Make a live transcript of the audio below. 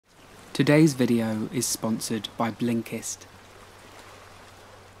Today's video is sponsored by Blinkist.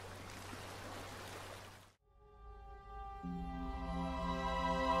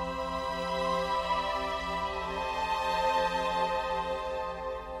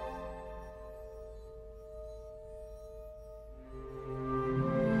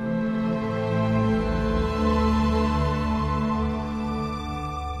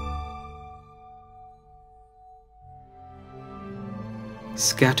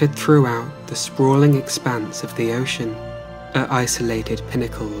 Scattered throughout the sprawling expanse of the ocean are isolated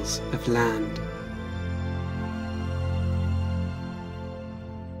pinnacles of land.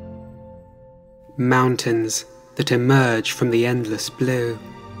 Mountains that emerge from the endless blue,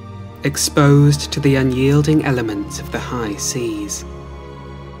 exposed to the unyielding elements of the high seas.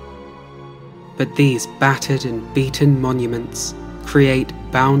 But these battered and beaten monuments create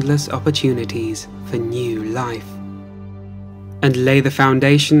boundless opportunities for new life, and lay the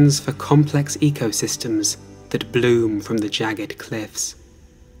foundations for complex ecosystems that bloom from the jagged cliffs.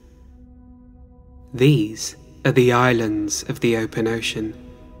 These are the islands of the open ocean,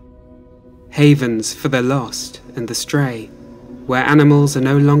 havens for the lost and the stray, where animals are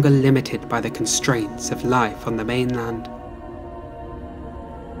no longer limited by the constraints of life on the mainland.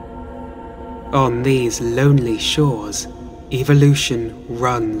 On these lonely shores, evolution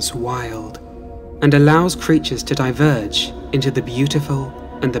runs wild, and allows creatures to diverge into the beautiful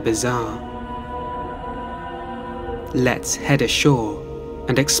and the bizarre. Let's head ashore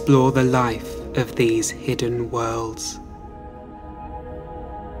and explore the life of these hidden worlds.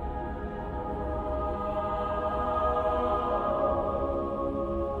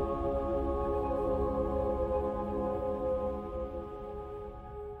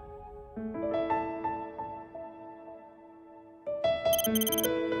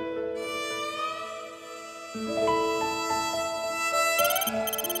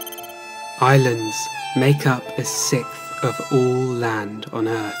 Islands make up a sixth of all land on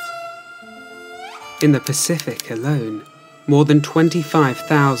Earth. In the Pacific alone, more than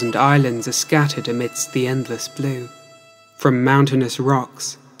 25,000 islands are scattered amidst the endless blue, from mountainous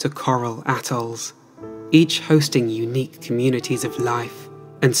rocks to coral atolls, each hosting unique communities of life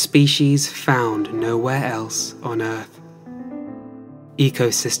and species found nowhere else on Earth.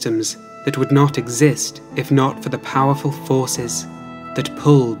 Ecosystems that would not exist if not for the powerful forces that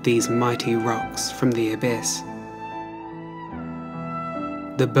pulled these mighty rocks from the abyss.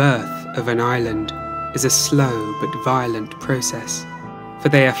 The birth of an island is a slow but violent process, for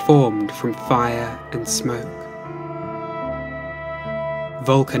they are formed from fire and smoke.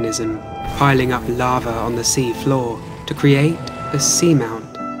 Volcanism, piling up lava on the sea floor to create a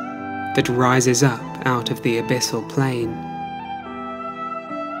seamount that rises up out of the abyssal plain.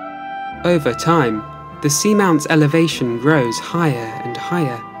 Over time, the seamount's elevation grows higher and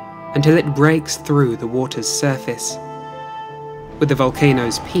higher until it breaks through the water's surface, with the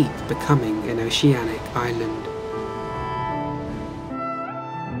volcano's peak becoming an oceanic island.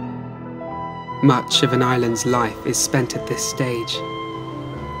 Much of an island's life is spent at this stage.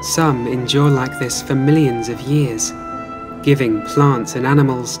 Some endure like this for millions of years, giving plants and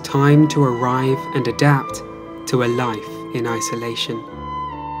animals time to arrive and adapt to a life in isolation.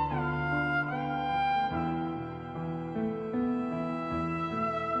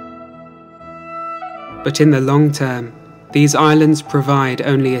 But in the long term, these islands provide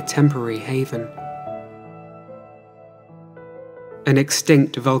only a temporary haven. An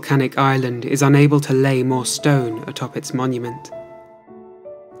extinct volcanic island is unable to lay more stone atop its monument.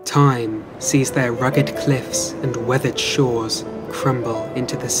 Time sees their rugged cliffs and weathered shores crumble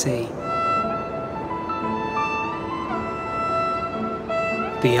into the sea.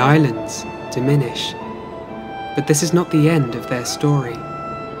 The islands diminish, but this is not the end of their story.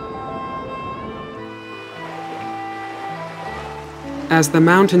 As the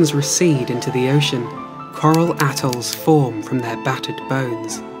mountains recede into the ocean, coral atolls form from their battered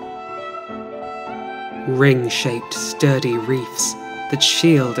bones. Ring-shaped sturdy reefs that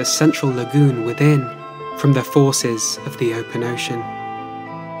shield a central lagoon within from the forces of the open ocean.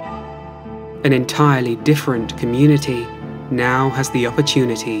 An entirely different community now has the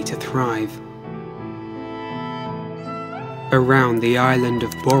opportunity to thrive. Around the island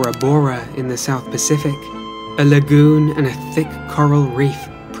of Bora Bora in the South Pacific, a lagoon and a thick coral reef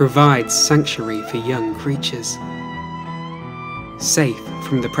provides sanctuary for young creatures, safe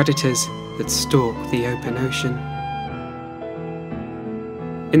from the predators that stalk the open ocean.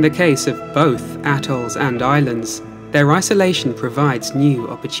 In the case of both atolls and islands, their isolation provides new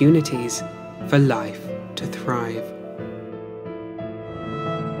opportunities for life to thrive.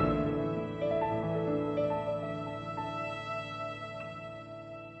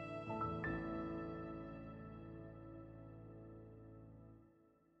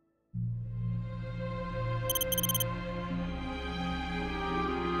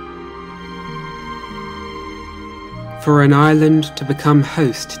 For an island to become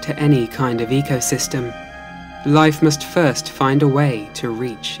host to any kind of ecosystem, life must first find a way to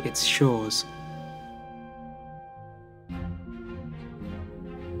reach its shores.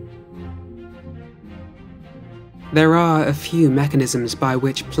 There are a few mechanisms by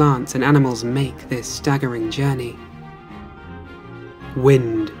which plants and animals make this staggering journey.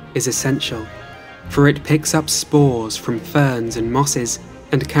 Wind is essential, for it picks up spores from ferns and mosses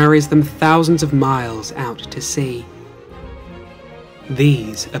and carries them thousands of miles out to sea.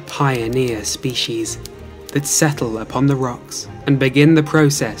 These are pioneer species that settle upon the rocks and begin the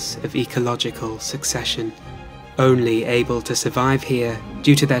process of ecological succession, only able to survive here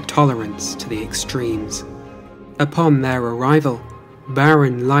due to their tolerance to the extremes. Upon their arrival,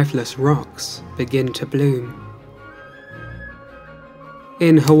 barren, lifeless rocks begin to bloom.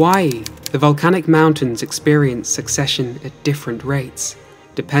 In Hawaii, the volcanic mountains experience succession at different rates,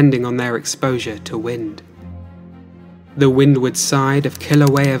 depending on their exposure to wind. The windward side of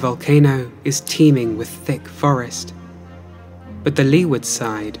Kilauea volcano is teeming with thick forest, but the leeward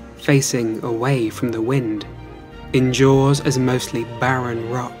side, facing away from the wind, endures as mostly barren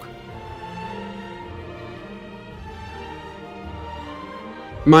rock.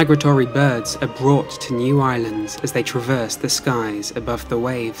 Migratory birds are brought to new islands as they traverse the skies above the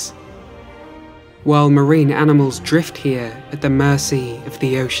waves, while marine animals drift here at the mercy of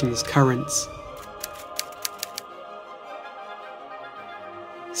the ocean's currents.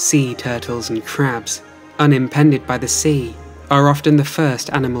 Sea turtles and crabs, unimpeded by the sea, are often the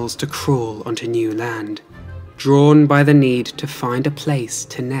first animals to crawl onto new land, drawn by the need to find a place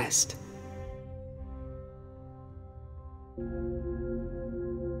to nest.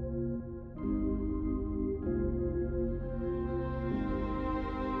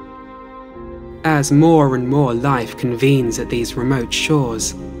 As more and more life convenes at these remote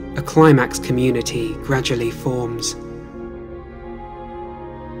shores, a climax community gradually forms.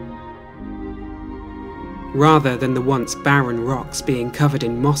 Rather than the once barren rocks being covered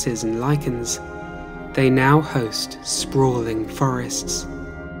in mosses and lichens, they now host sprawling forests,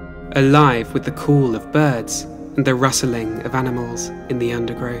 alive with the call of birds and the rustling of animals in the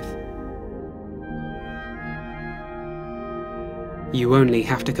undergrowth. You only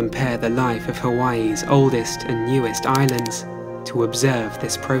have to compare the life of Hawaii's oldest and newest islands to observe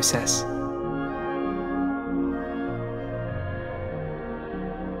this process.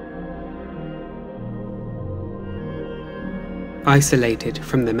 Isolated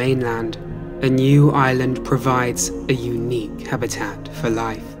from the mainland, a new island provides a unique habitat for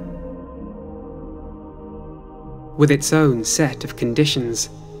life. With its own set of conditions,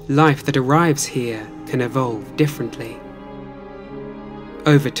 life that arrives here can evolve differently.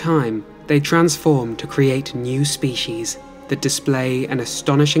 Over time, they transform to create new species that display an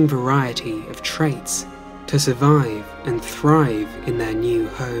astonishing variety of traits to survive and thrive in their new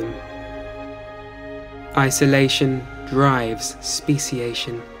home. Isolation drives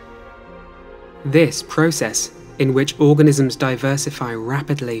speciation. This process, in which organisms diversify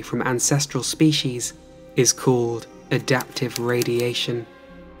rapidly from ancestral species, is called adaptive radiation.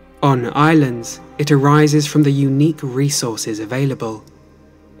 On islands, it arises from the unique resources available,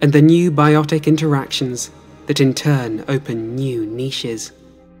 and the new biotic interactions that in turn open new niches.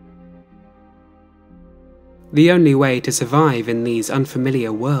 The only way to survive in these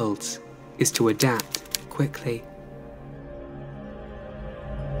unfamiliar worlds is to adapt quickly.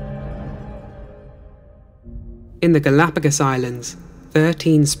 In the Galapagos Islands,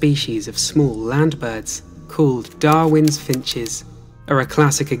 13 species of small land birds, called Darwin's finches, are a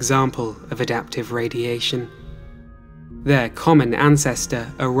classic example of adaptive radiation. Their common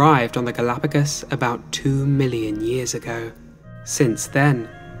ancestor arrived on the Galapagos about 2 million years ago. Since then,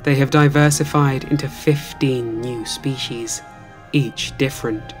 they have diversified into 15 new species, each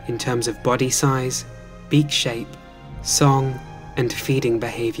different in terms of body size, beak shape, song, and feeding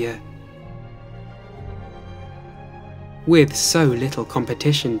behavior. With so little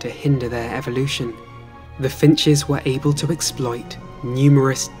competition to hinder their evolution, the finches were able to exploit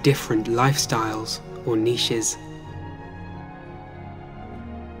numerous different lifestyles or niches.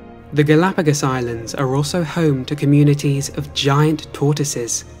 The Galapagos Islands are also home to communities of giant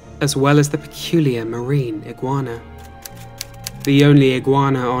tortoises, as well as the peculiar marine iguana, the only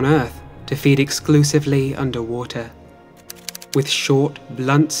iguana on Earth to feed exclusively underwater, with short,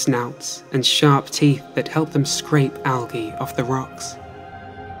 blunt snouts and sharp teeth that help them scrape algae off the rocks.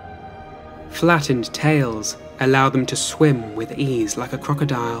 Flattened tails allow them to swim with ease like a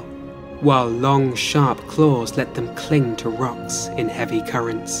crocodile, while long, sharp claws let them cling to rocks in heavy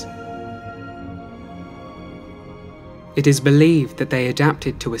currents. It is believed that they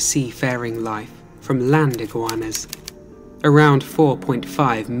adapted to a seafaring life from land iguanas, around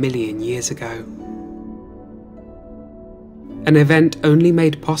 4.5 million years ago. An event only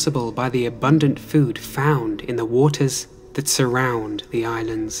made possible by the abundant food found in the waters that surround the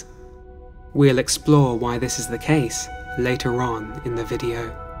islands. We'll explore why this is the case later on in the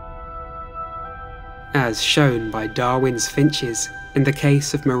video. As shown by Darwin's finches in the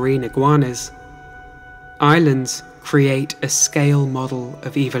case of marine iguanas, islands create a scale model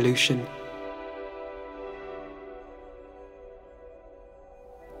of evolution.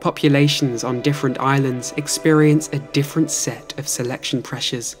 Populations on different islands experience a different set of selection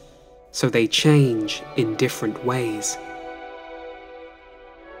pressures, so they change in different ways.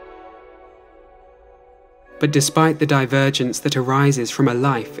 But despite the divergence that arises from a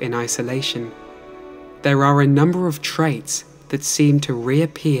life in isolation, there are a number of traits that seem to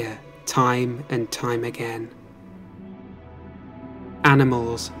reappear time and time again.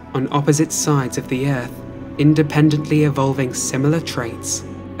 Animals on opposite sides of the Earth independently evolving similar traits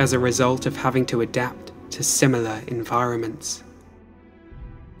as a result of having to adapt to similar environments.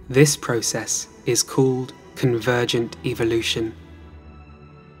 This process is called convergent evolution.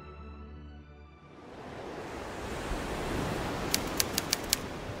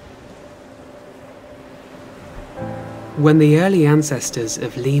 When the early ancestors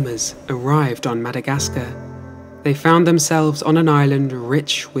of lemurs arrived on Madagascar, they found themselves on an island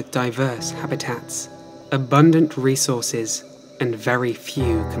rich with diverse habitats, abundant resources, and very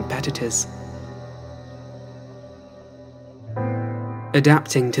few competitors.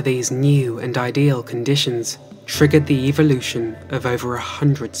 Adapting to these new and ideal conditions triggered the evolution of over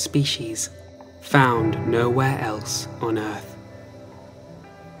 100 species, found nowhere else on Earth.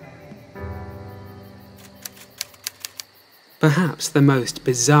 Perhaps the most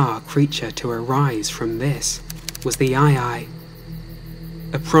bizarre creature to arise from this was the aye-aye,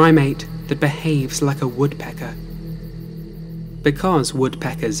 a primate that behaves like a woodpecker. Because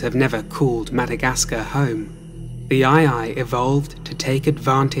woodpeckers have never called Madagascar home, the aye-aye evolved to take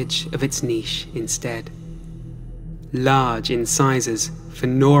advantage of its niche instead. Large incisors for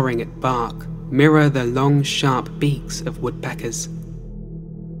gnawing at bark mirror the long, sharp beaks of woodpeckers.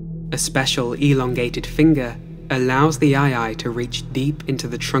 A special elongated finger allows the aye-aye to reach deep into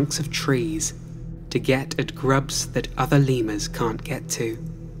the trunks of trees to get at grubs that other lemurs can't get to.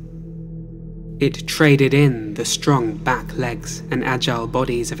 It traded in the strong back legs and agile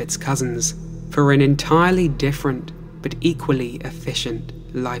bodies of its cousins for an entirely different but equally efficient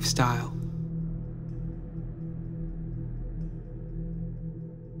lifestyle.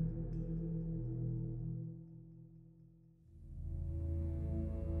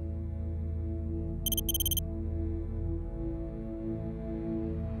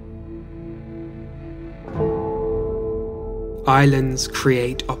 Islands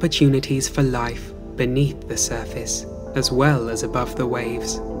create opportunities for life beneath the surface, as well as above the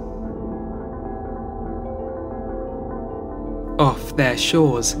waves. Off their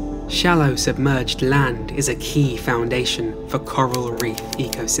shores, shallow submerged land is a key foundation for coral reef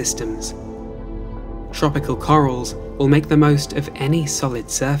ecosystems. Tropical corals will make the most of any solid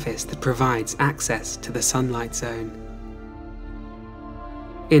surface that provides access to the sunlight zone.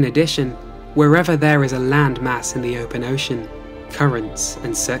 In addition, wherever there is a land mass in the open ocean, currents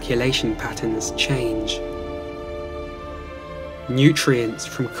and circulation patterns change. Nutrients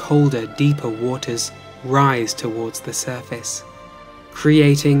from colder, deeper waters rise towards the surface,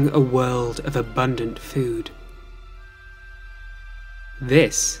 creating a world of abundant food.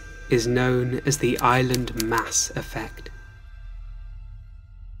 This is known as the island mass effect.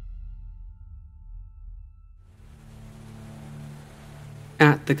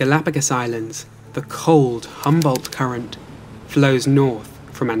 At the Galapagos Islands, the cold Humboldt Current flows north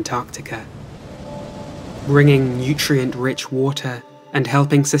from Antarctica, bringing nutrient-rich water and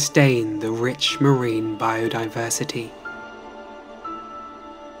helping sustain the rich marine biodiversity.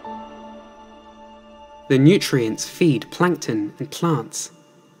 The nutrients feed plankton and plants,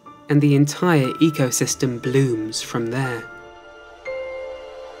 and the entire ecosystem blooms from there.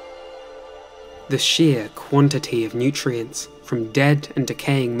 The sheer quantity of nutrients from dead and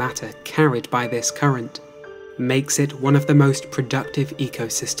decaying matter carried by this current makes it one of the most productive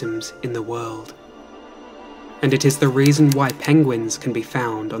ecosystems in the world. And it is the reason why penguins can be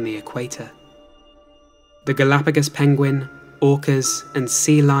found on the equator. The Galapagos penguin, orcas, and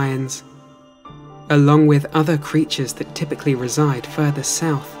sea lions, along with other creatures that typically reside further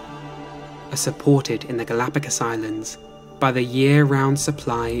south, are supported in the Galapagos Islands by the year-round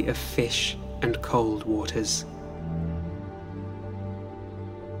supply of fish and cold waters.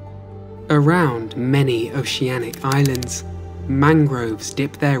 Around many oceanic islands, mangroves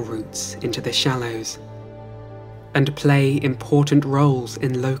dip their roots into the shallows. and play important roles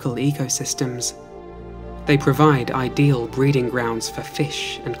in local ecosystems. They provide ideal breeding grounds for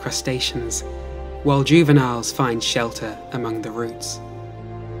fish and crustaceans, while juveniles find shelter among the roots.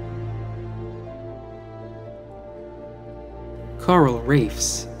 Coral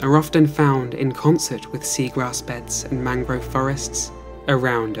reefs are often found in concert with seagrass beds and mangrove forests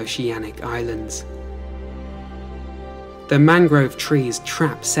around oceanic islands. The mangrove trees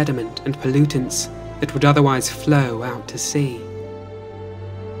trap sediment and pollutants that would otherwise flow out to sea.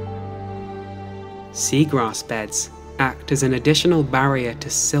 Seagrass beds act as an additional barrier to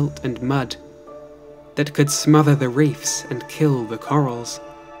silt and mud that could smother the reefs and kill the corals.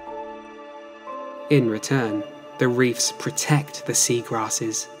 In return, the reefs protect the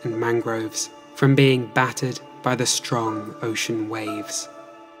seagrasses and mangroves from being battered by the strong ocean waves.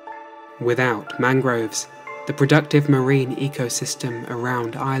 Without mangroves, the productive marine ecosystem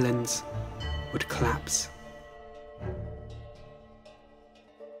around islands would collapse.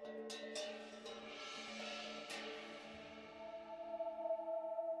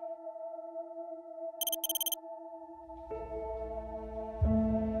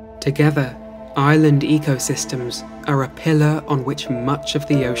 Together, island ecosystems are a pillar on which much of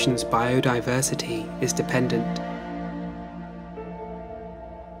the ocean's biodiversity is dependent.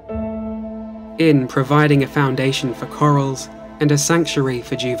 In providing a foundation for corals and a sanctuary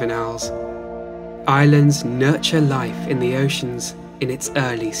for juveniles, islands nurture life in the oceans in its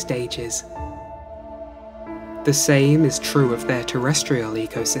early stages. The same is true of their terrestrial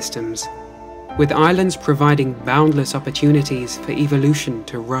ecosystems, with islands providing boundless opportunities for evolution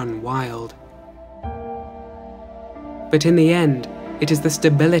to run wild. But in the end, it is the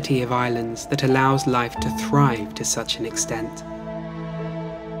stability of islands that allows life to thrive to such an extent.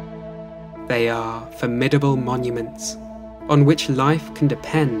 They are formidable monuments on which life can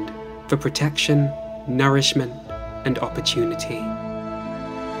depend for protection, nourishment, and opportunity.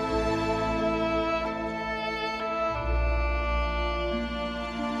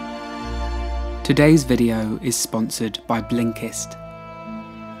 Today's video is sponsored by Blinkist.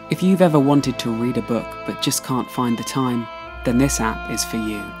 If you've ever wanted to read a book but just can't find the time, then this app is for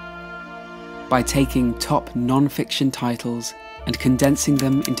you. By taking top non-fiction titles and condensing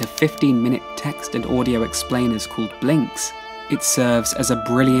them into 15-minute text and audio explainers called Blinks, it serves as a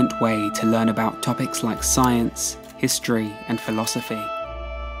brilliant way to learn about topics like science, history, and philosophy.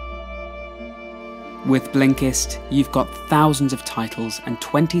 With Blinkist, you've got thousands of titles and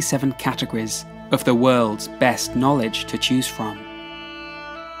 27 categories of the world's best knowledge to choose from.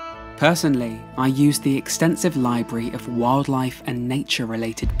 Personally, I use the extensive library of wildlife and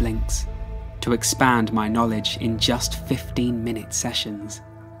nature-related blinks to expand my knowledge in just 15-minute sessions.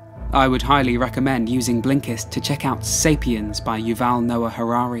 I would highly recommend using Blinkist to check out Sapiens by Yuval Noah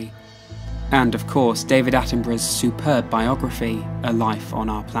Harari, and of course David Attenborough's superb biography, A Life on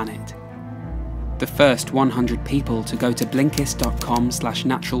Our Planet. The first 100 people to go to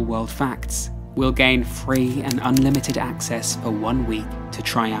blinkist.com/naturalworldfacts will gain free and unlimited access for 1 week to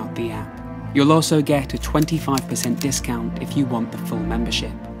try out the app. You'll also get a 25% discount if you want the full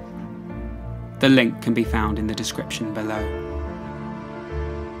membership. The link can be found in the description below.